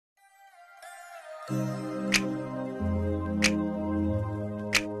I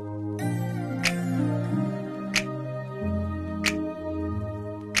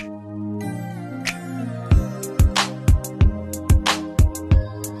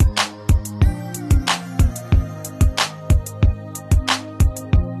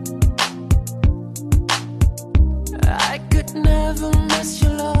could never miss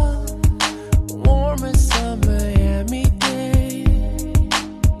your love, warm as a Miami day.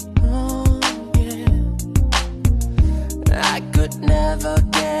 Oh yeah, I could never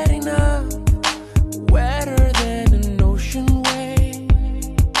get enough, wetter than an ocean wave.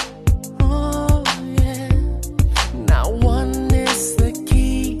 Oh yeah, now one is the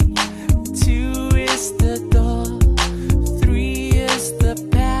key, two is the door, three is the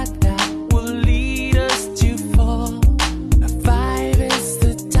path that will lead us to fall. Five is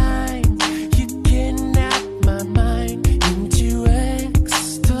the time you kidnap my mind into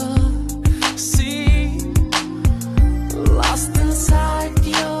ecstasy, lost inside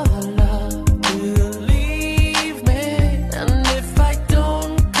your love. Believe me, and if I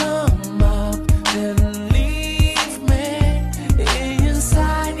don't come up, then leave me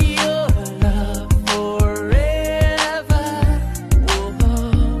inside your love forever.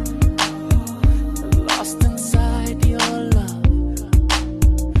 Whoa, lost inside your love.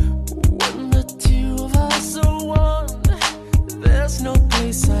 When the two of us are one, there's no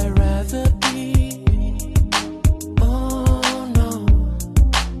place I'd rather be. Oh no,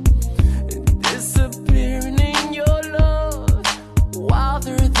 disappearing in your love,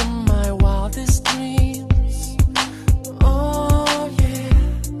 wilder than my wildest dreams. Oh yeah,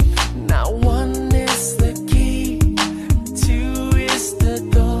 now one is the key, two is the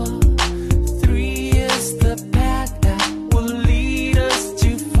door, three is the path that will lead us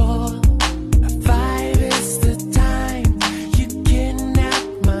to fall. Five is the time you kidnap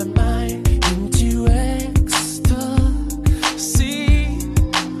my mind into ecstasy,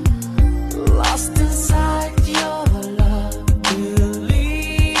 lost inside your love.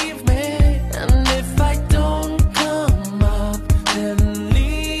 Believe me, and if I don't come up, then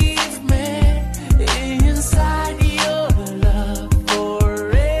leave me inside your love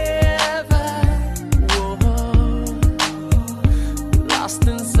forever. Whoa, lost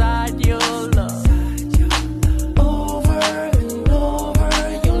inside your love. Over and over,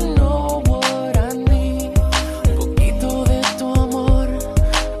 you know what I need. Un poquito de tu amor,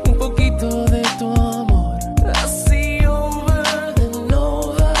 un poquito de tu amor. I see over and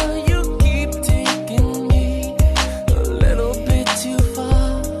over, you keep taking me a little bit too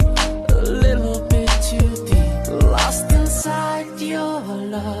far, a little bit too deep. Lost inside your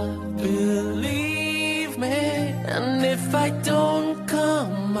love, believe me, and if I don't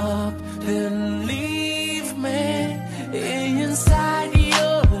come up, then leave me inside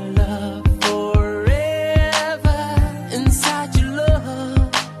your love forever. Inside your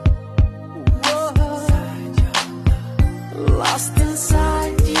love. Whoa. Lost inside